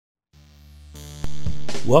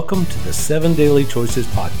Welcome to the 7 Daily Choices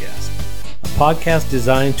Podcast, a podcast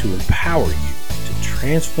designed to empower you to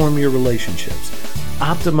transform your relationships,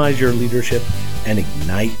 optimize your leadership, and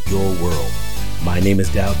ignite your world. My name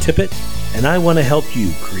is Dow Tippett, and I want to help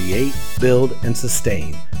you create, build, and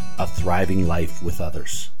sustain a thriving life with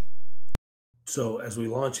others. So as we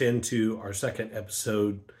launch into our second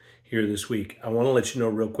episode here this week, I want to let you know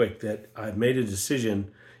real quick that I've made a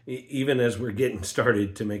decision, even as we're getting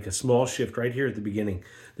started, to make a small shift right here at the beginning.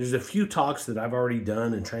 There's a few talks that I've already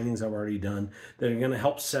done and trainings I've already done that are going to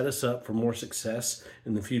help set us up for more success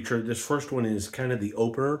in the future. This first one is kind of the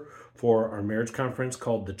opener for our marriage conference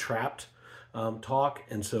called the Trapped talk.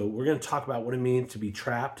 And so we're going to talk about what it means to be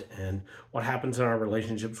trapped and what happens in our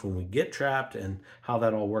relationships when we get trapped and how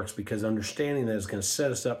that all works, because understanding that is going to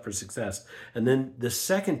set us up for success. And then the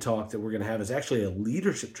second talk that we're going to have is actually a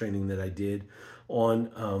leadership training that I did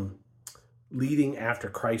on leading after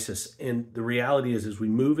crisis. And the reality is, as we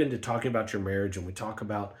move into talking about your marriage and we talk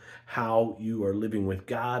about how you are living with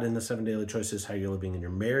God in the 7 Daily Choices, how you're living in your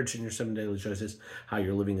marriage in your 7 Daily Choices, how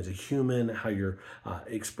you're living as a human, how you're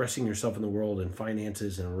expressing yourself in the world and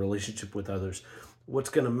finances and a relationship with others, what's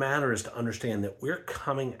going to matter is to understand that we're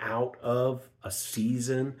coming out of a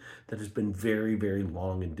season that has been very, very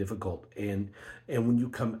long and difficult. And when you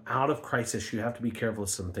come out of crisis, you have to be careful of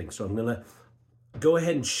some things. So I'm going to go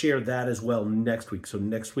ahead and share that as well next week. So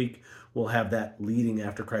next week, we'll have that leading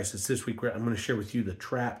after crisis. This week, I'm going to share with you the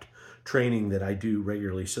Trapped training that I do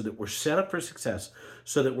regularly so that we're set up for success,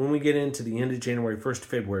 so that when we get into the end of January, 1st of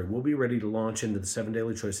February, we'll be ready to launch into the 7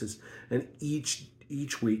 Daily Choices, and each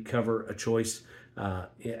week cover a choice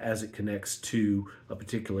as it connects to a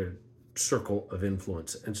particular circle of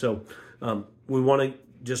influence. And so we want to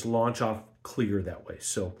just launch off clear that way.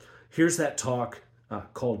 So here's that talk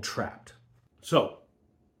called Trapped. So,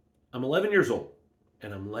 I'm 11 years old,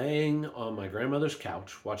 and I'm laying on my grandmother's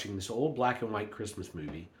couch watching this old black and white Christmas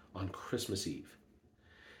movie on Christmas Eve.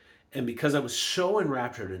 And because I was so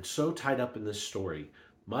enraptured and so tied up in this story,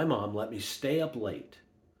 my mom let me stay up late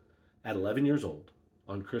at 11 years old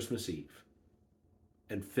on Christmas Eve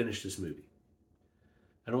and finish this movie.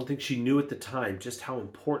 I don't think she knew at the time just how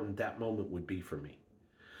important that moment would be for me.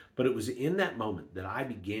 But it was in that moment that I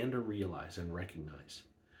began to realize and recognize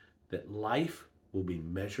that life will be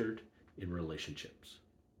measured in relationships.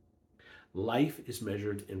 Life is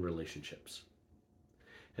measured in relationships.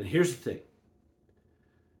 And here's the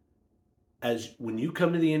thing. When you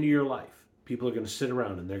come to the end of your life, people are going to sit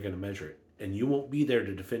around and they're going to measure it, and you won't be there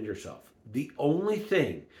to defend yourself. The only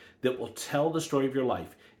thing that will tell the story of your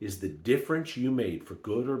life is the difference you made, for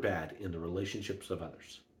good or bad, in the relationships of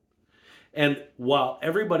others. And while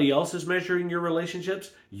everybody else is measuring your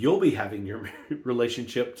relationships, you'll be having your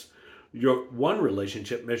relationships, your one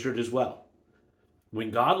relationship, measured as well.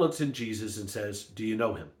 When God looks in Jesus and says, do you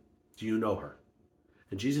know him? Do you know her?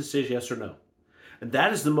 And Jesus says yes or no. And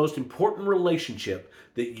that is the most important relationship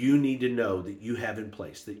that you need to know that you have in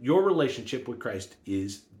place, that your relationship with Christ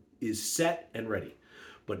is set and ready.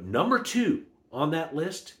 But number 2 on that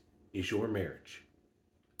list is your marriage.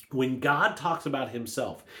 When God talks about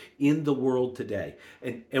himself in the world today,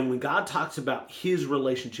 and when God talks about his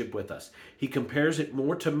relationship with us, he compares it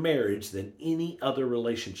more to marriage than any other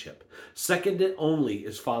relationship. Second only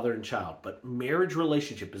is father and child, but marriage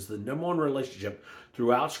relationship is the number one relationship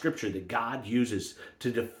throughout Scripture that God uses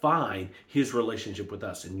to define his relationship with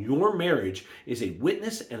us. And your marriage is a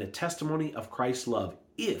witness and a testimony of Christ's love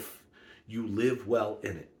if you live well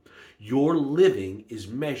in it. Your living is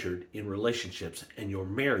measured in relationships, and your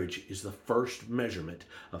marriage is the first measurement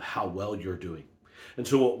of how well you're doing. And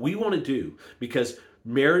so what we want to do, because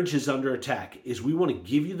marriage is under attack, is we want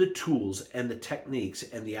to give you the tools and the techniques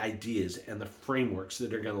and the ideas and the frameworks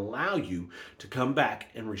that are going to allow you to come back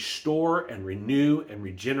and restore and renew and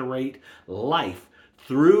regenerate life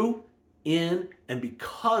through, in, and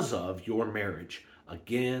because of your marriage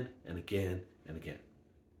again and again and again.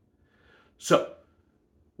 So,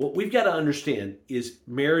 what we've got to understand is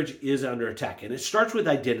marriage is under attack, and it starts with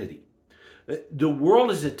identity. The world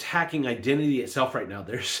is attacking identity itself right now.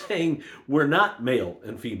 They're saying we're not male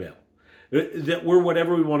and female, that we're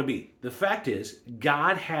whatever we want to be. The fact is,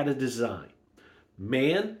 God had a design.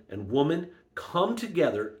 Man and woman come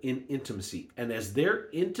together in intimacy, and as their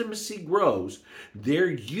intimacy grows, their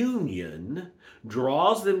union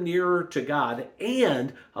draws them nearer to God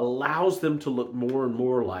and allows them to look more and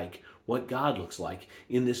more like what God looks like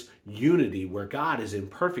in this unity where God is in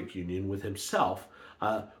perfect union with himself,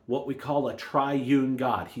 what we call a triune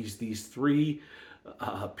God. He's these three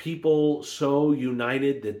people so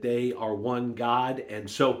united that they are one God. And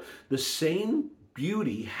so the same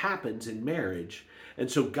beauty happens in marriage And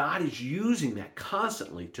so God is using that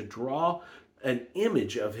constantly to draw an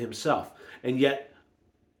image of himself. And yet,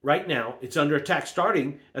 right now, it's under attack,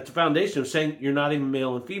 starting at the foundation of saying you're not even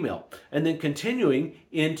male and female. And then continuing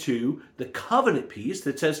into the covenant piece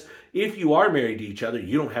that says, if you are married to each other,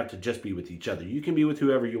 you don't have to just be with each other. You can be with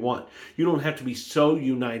whoever you want. You don't have to be so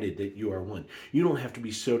united that you are one. You don't have to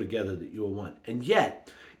be so together that you are one. And yet,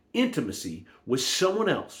 intimacy with someone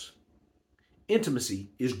else, intimacy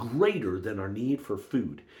is greater than our need for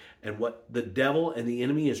food. And what the devil and the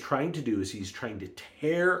enemy is trying to do is he's trying to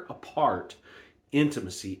tear apart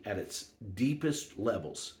intimacy at its deepest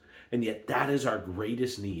levels. And yet that is our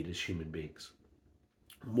greatest need as human beings.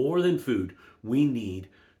 More than food, we need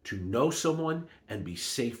to know someone and be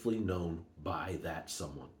safely known by that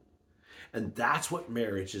someone. And that's what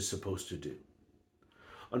marriage is supposed to do.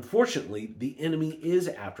 Unfortunately, the enemy is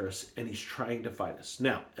after us and he's trying to fight us.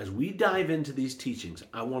 Now, as we dive into these teachings,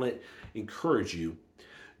 I want to encourage you,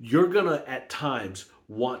 you're going to at times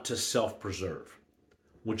want to self-preserve.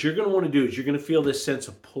 What you're going to want to do is you're going to feel this sense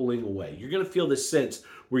of pulling away. You're going to feel this sense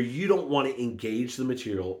where you don't want to engage the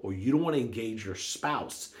material, or you don't want to engage your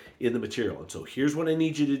spouse in the material. And so here's what I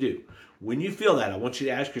need you to do. When you feel that, I want you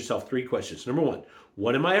to ask yourself 3 questions. Number 1,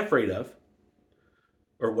 what am I afraid of?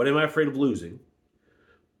 Or what am I afraid of losing?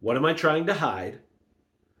 What am I trying to hide?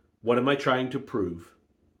 What am I trying to prove?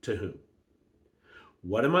 To whom?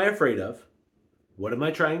 What am I afraid of? What am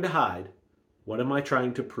I trying to hide? What am I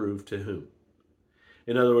trying to prove to whom?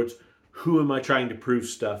 In other words, who am I trying to prove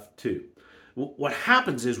stuff to? What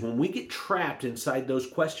happens is when we get trapped inside those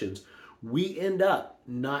questions, we end up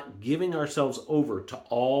not giving ourselves over to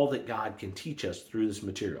all that God can teach us through this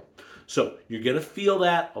material. So you're going to feel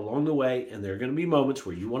that along the way, and there are going to be moments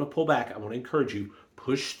where you want to pull back. I want to encourage you,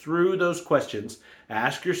 push through those questions.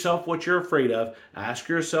 Ask yourself what you're afraid of. Ask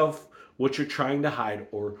yourself what you're trying to hide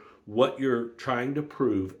or what you're trying to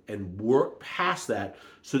prove, and work past that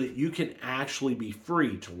so that you can actually be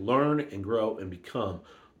free to learn and grow and become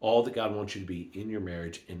all that God wants you to be in your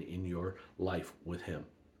marriage and in your life with him.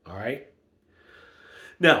 All right?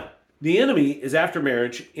 Now, the enemy is after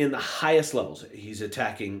marriage in the highest levels. He's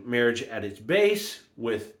attacking marriage at its base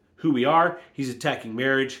with who we are. He's attacking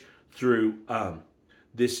marriage through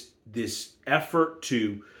this effort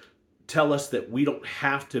to tell us that we don't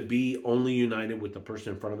have to be only united with the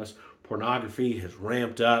person in front of us. Pornography has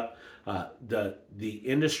ramped up. The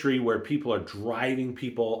industry where people are driving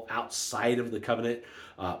people outside of the covenant.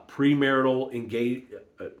 Premarital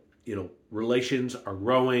relations are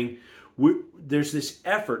growing. There's this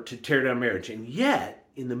effort to tear down marriage. And yet,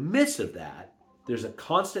 in the midst of that, there's a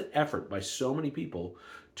constant effort by so many people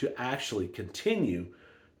to actually continue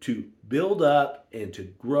to build up and to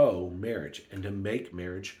grow marriage and to make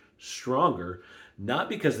marriage stronger, not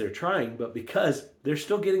because they're trying, but because they're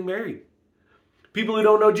still getting married. People who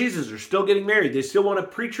don't know Jesus are still getting married. They still want a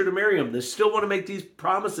preacher to marry them. They still want to make these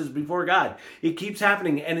promises before God. It keeps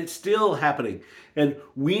happening, and it's still happening. And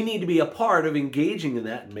we need to be a part of engaging in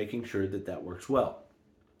that and making sure that that works well.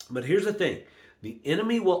 But here's the thing. The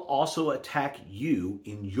enemy will also attack you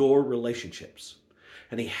in your relationships.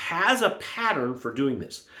 And he has a pattern for doing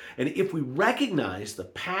this. And if we recognize the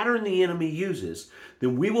pattern the enemy uses,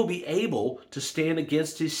 then we will be able to stand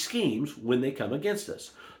against his schemes when they come against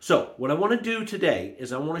us. So what I want to do today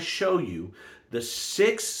is I want to show you the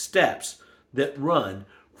 6 steps that run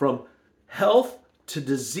from health to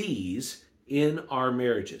disease in our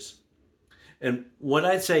marriages. And what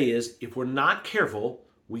I'd say is, if we're not careful,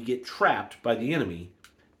 we get trapped by the enemy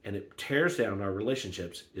and it tears down our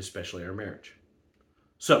relationships, especially our marriage.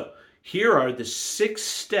 So here are the 6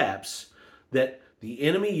 steps that the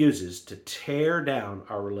enemy uses to tear down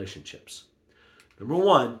our relationships. Number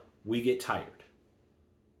 1, we get tired.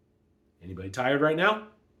 Anybody tired right now?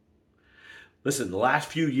 Listen, the last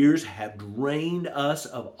few years have drained us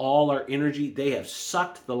of all our energy. They have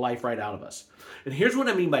sucked the life right out of us. And here's what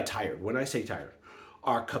I mean by tired. When I say tired,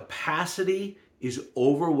 our capacity is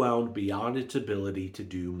overwhelmed beyond its ability to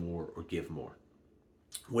do more or give more.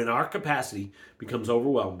 When our capacity becomes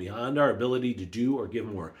overwhelmed beyond our ability to do or give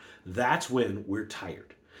more, that's when we're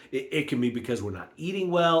tired. It can be because we're not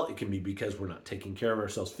eating well. It can be because we're not taking care of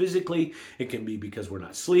ourselves physically. It can be because we're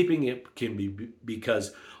not sleeping. It can be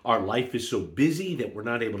because our life is so busy that we're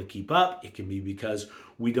not able to keep up. It can be because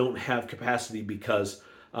we don't have capacity because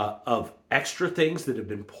of extra things that have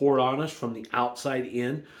been poured on us from the outside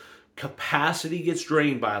in. Capacity gets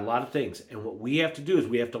drained by a lot of things. And what we have to do is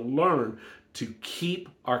we have to learn to keep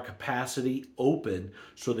our capacity open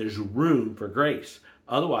so there's room for grace.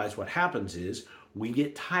 Otherwise, what happens is we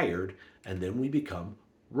get tired and then we become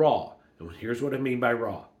raw. And here's what I mean by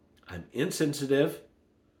raw. I'm insensitive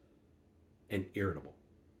and irritable.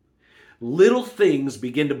 little things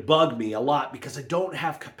begin to bug me a lot because I don't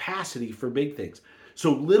have capacity for big things.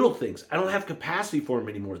 So little things, I don't have capacity for them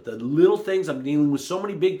anymore. The little things, I'm dealing with so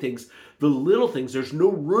many big things. The little things, there's no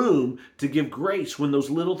room to give grace when those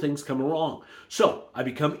little things come along. So I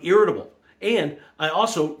become irritable. And I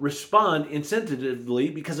also respond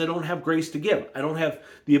insensitively because I don't have grace to give. I don't have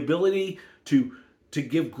the ability to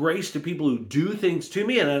give grace to people who do things to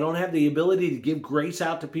me, and I don't have the ability to give grace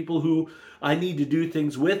out to people who I need to do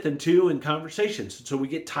things with and to in conversations. So we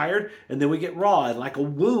get tired and then we get raw, and like a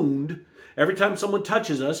wound, every time someone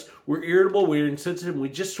touches us, we're irritable, we're insensitive, and we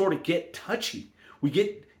just sort of get touchy. We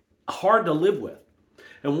get hard to live with.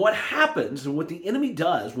 And what happens, and what the enemy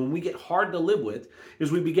does when we get hard to live with,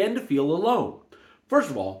 is we begin to feel alone. First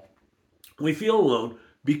of all, we feel alone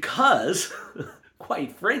because,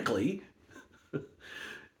 quite frankly,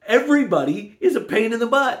 everybody is a pain in the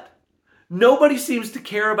butt. Nobody seems to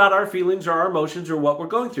care about our feelings or our emotions or what we're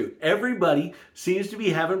going through. Everybody seems to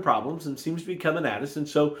be having problems and seems to be coming at us. And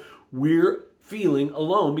so we're feeling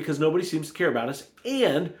alone because nobody seems to care about us.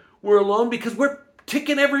 And we're alone because we're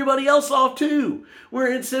ticking everybody else off too.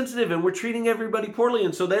 We're insensitive and we're treating everybody poorly.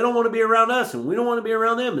 And so they don't want to be around us and we don't want to be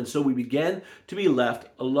around them. And so we begin to be left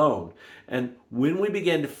alone. And when we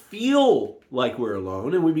begin to feel like we're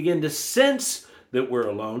alone and we begin to sense that we're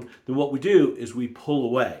alone, then what we do is we pull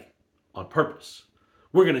away on purpose.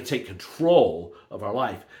 We're going to take control of our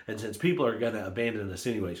life. And since people are going to abandon us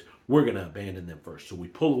anyways, we're going to abandon them first. So we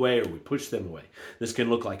pull away or we push them away. This can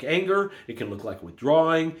look like anger. It can look like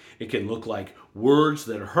withdrawing. It can look like words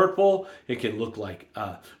that are hurtful. It can look like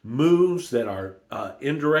moves that are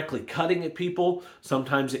indirectly cutting at people.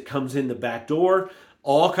 Sometimes it comes in the back door.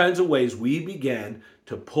 All kinds of ways we begin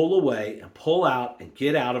to pull away and pull out and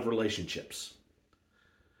get out of relationships.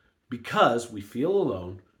 Because we feel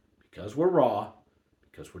alone, because we're raw,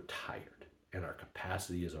 because we're tired, and our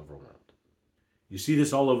capacity is overwhelmed. You see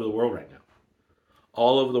this all over the world right now.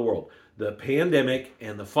 All over the world. The pandemic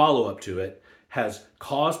and the follow-up to it has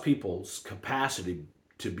caused people's capacity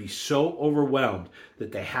to be so overwhelmed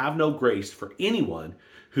that they have no grace for anyone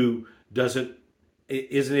who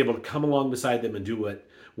isn't able to come along beside them and do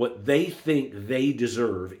what they think they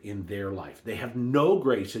deserve in their life. They have no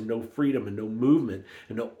grace and no freedom and no movement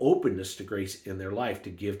and no openness to grace in their life to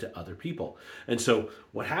give to other people. And so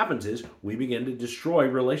what happens is we begin to destroy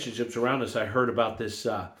relationships around us. I heard about this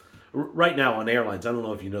right now on airlines. I don't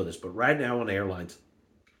know if you know this, but right now on airlines,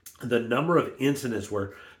 the number of incidents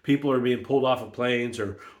where people are being pulled off of planes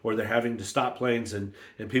or they're having to stop planes and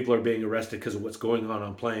people are being arrested because of what's going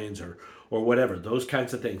on planes or whatever, those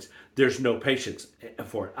kinds of things. There's no patience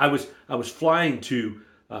for it. I was flying to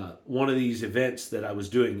one of these events that I was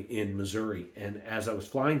doing in Missouri, and as I was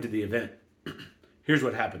flying to the event, here's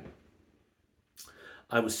what happened.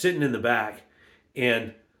 I was sitting in the back,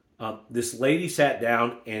 and this lady sat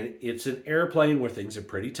down, and it's an airplane where things are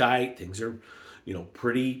pretty tight, things are,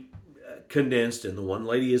 pretty condensed, and the one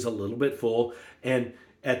lady is a little bit full, and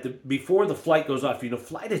before the flight goes off,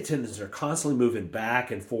 flight attendants are constantly moving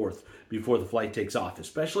back and forth before the flight takes off,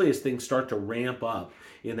 especially as things start to ramp up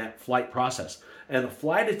in that flight process. And the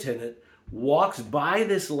flight attendant walks by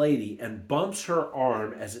this lady and bumps her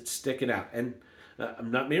arm as it's sticking out. And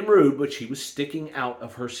I'm not being rude, but she was sticking out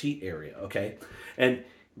of her seat area, okay? And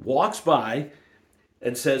walks by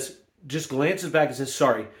and just glances back and says,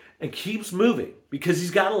 sorry, and keeps moving because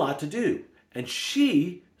he's got a lot to do. And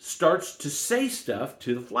she starts to say stuff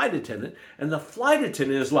to the flight attendant, and the flight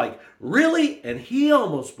attendant is like, really? And he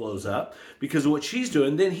almost blows up because of what she's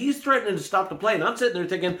doing. Then he's threatening to stop the plane. I'm sitting there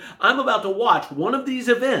thinking, I'm about to watch one of these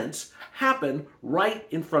events happen right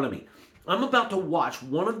in front of me. I'm about to watch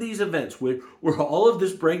one of these events where all of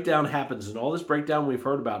this breakdown happens and all this breakdown we've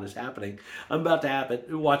heard about is happening. I'm about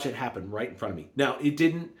to watch it happen right in front of me. Now, it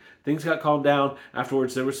didn't. Things got calmed down.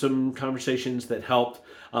 Afterwards, there were some conversations that helped.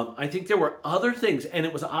 I think there were other things, and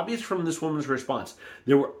it was obvious from this woman's response.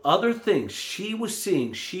 There were other things she was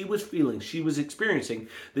seeing, she was feeling, she was experiencing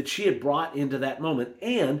that she had brought into that moment.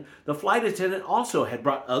 And the flight attendant also had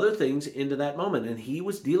brought other things into that moment. And he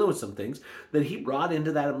was dealing with some things that he brought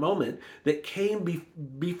into that moment that came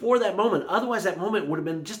before that moment. Otherwise, that moment would have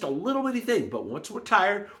been just a little bitty thing. But once we're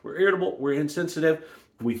tired, we're irritable, we're insensitive,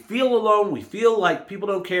 we feel alone, we feel like people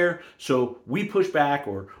don't care, so we push back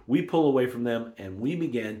or we pull away from them and we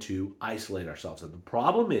begin to isolate ourselves. And the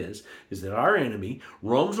problem is that our enemy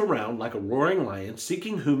roams around like a roaring lion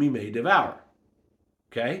seeking whom he may devour.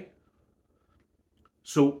 Okay?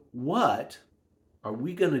 So what are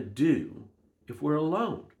we going to do if we're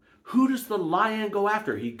alone? Who does the lion go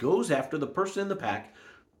after? He goes after the person in the pack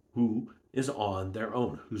who is on their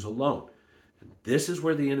own, who's alone. And this is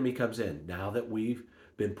where the enemy comes in. Now that we've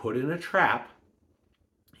been put in a trap,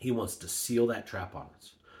 he wants to seal that trap on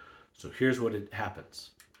us. So here's what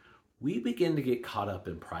happens. We begin to get caught up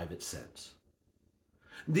in private sins.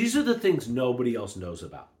 These are the things nobody else knows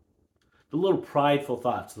about. The little prideful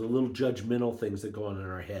thoughts, the little judgmental things that go on in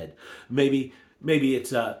our head. Maybe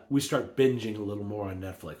it's we start binging a little more on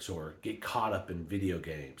Netflix or get caught up in video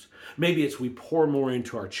games. Maybe it's we pour more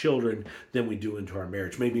into our children than we do into our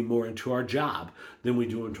marriage. Maybe more into our job than we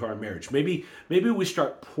do into our marriage. Maybe we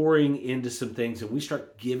start pouring into some things and we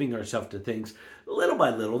start giving ourselves to things little by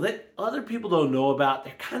little that other people don't know about.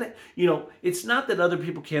 They're kind of, it's not that other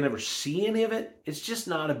people can't ever see any of it. It's just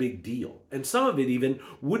not a big deal. And some of it even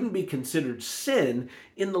wouldn't be considered sin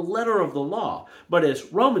in the letter of the law. But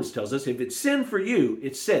as Romans tells us, if it's sin for you,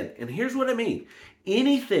 it's sin. And here's what I mean.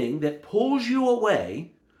 Anything that pulls you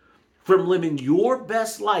away from living your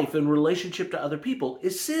best life in relationship to other people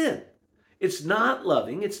is sin. It's not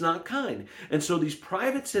loving, it's not kind. And so these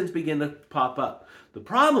private sins begin to pop up. The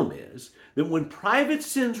problem is that when private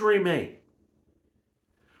sins remain,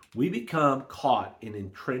 we become caught in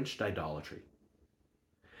entrenched idolatry.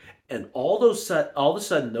 And all of a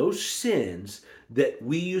sudden, those sins that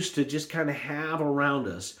we used to just kind of have around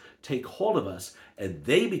us take hold of us, and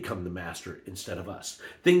they become the master instead of us.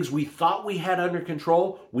 Things we thought we had under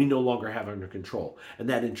control, we no longer have under control. And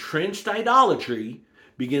that entrenched idolatry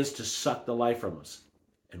begins to suck the life from us.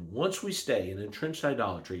 And once we stay in entrenched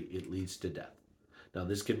idolatry, it leads to death. Now,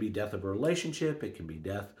 this can be death of a relationship. It can be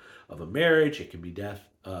death of a marriage. It can be death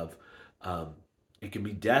of,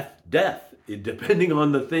 death. Depending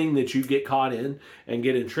on the thing that you get caught in and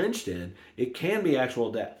get entrenched in, it can be actual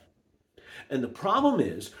death. And the problem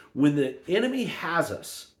is when the enemy has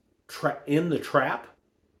us in the trap,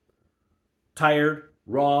 tired,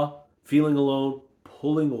 raw, feeling alone,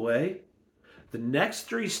 pulling away, the next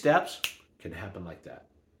 3 steps can happen like that.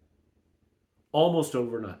 Almost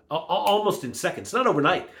overnight, almost in seconds, not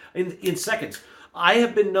overnight, in seconds. I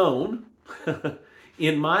have been known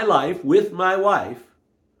in my life with my wife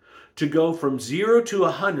to go from 0 to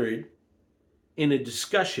 100 in a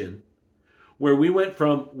discussion where we went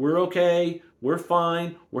from we're okay, we're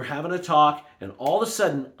fine, we're having a talk, and all of a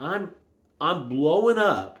sudden I'm blowing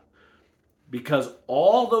up because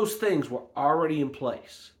all those things were already in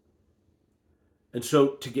place. And so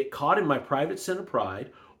to get caught in my private sin of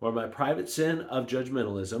pride, or my private sin of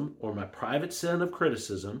judgmentalism, or my private sin of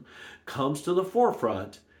criticism comes to the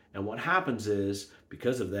forefront. And what happens is,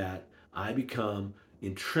 because of that, I become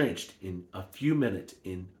entrenched in a few minutes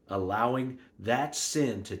in allowing that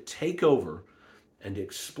sin to take over and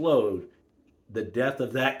explode the death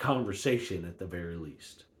of that conversation at the very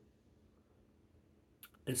least.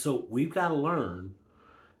 And so we've got to learn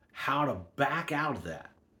how to back out of that.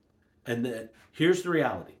 And then here's the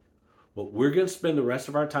reality. What we're going to spend the rest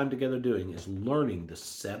of our time together doing is learning the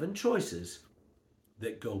 7 choices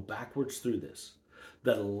that go backwards through this,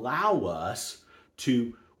 that allow us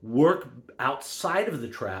to work outside of the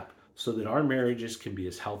trap so that our marriages can be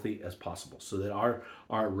as healthy as possible, so that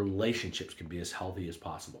our relationships can be as healthy as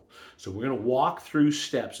possible. So we're going to walk through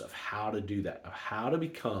steps of how to do that, of how to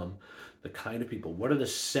become the kind of people. What are the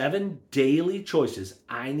 7 daily choices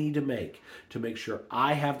I need to make sure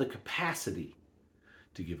I have the capacity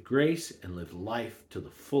to give grace and live life to the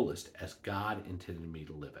fullest as God intended me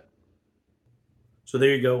to live it. So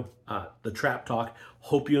there you go, the trap talk.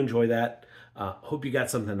 Hope you enjoy that. Hope you got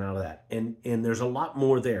something out of that. And there's a lot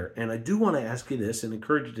more there. And I do want to ask you this and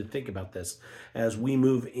encourage you to think about this as we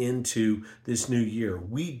move into this new year.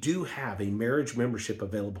 We do have a marriage membership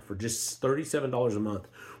available for just $37 a month,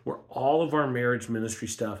 where all of our marriage ministry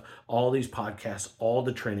stuff, all these podcasts, all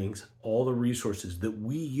the trainings, all the resources that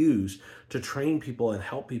we use to train people and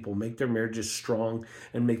help people make their marriages strong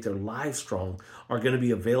and make their lives strong are going to be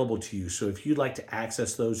available to you. So if you'd like to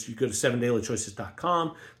access those, you go to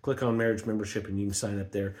 7dailychoices.com, click on marriage membership, and you can sign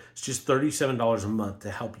up there. It's just $37 a month to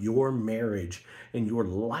help your marriage and your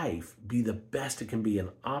life be the best it can be and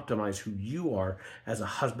optimize who you are as a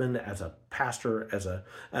husband, as a pastor, as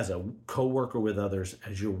a co-worker with others,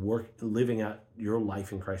 as you're living out your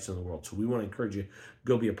life in Christ in the world. So we want to encourage you,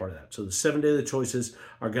 go be a part of that. So the 7 daily choices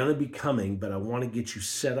are going to be coming, but I want to get you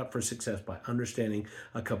set up for success by understanding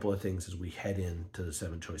a couple of things as we head into the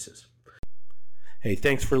 7 choices. Hey,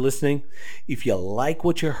 thanks for listening. If you like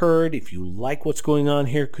what you heard, if you like what's going on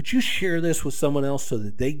here, could you share this with someone else so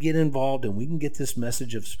that they get involved and we can get this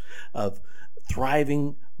message of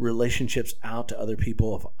thriving relationships out to other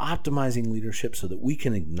people, of optimizing leadership so that we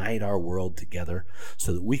can ignite our world together,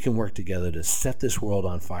 so that we can work together to set this world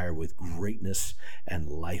on fire with greatness and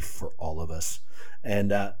life for all of us.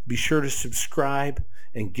 And be sure to subscribe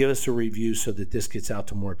and give us a review so that this gets out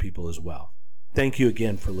to more people as well. Thank you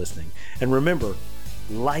again for listening. And remember,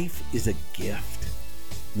 life is a gift.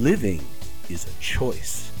 Living is a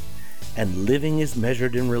choice. And living is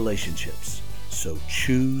measured in relationships. So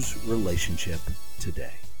choose relationship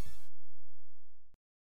today.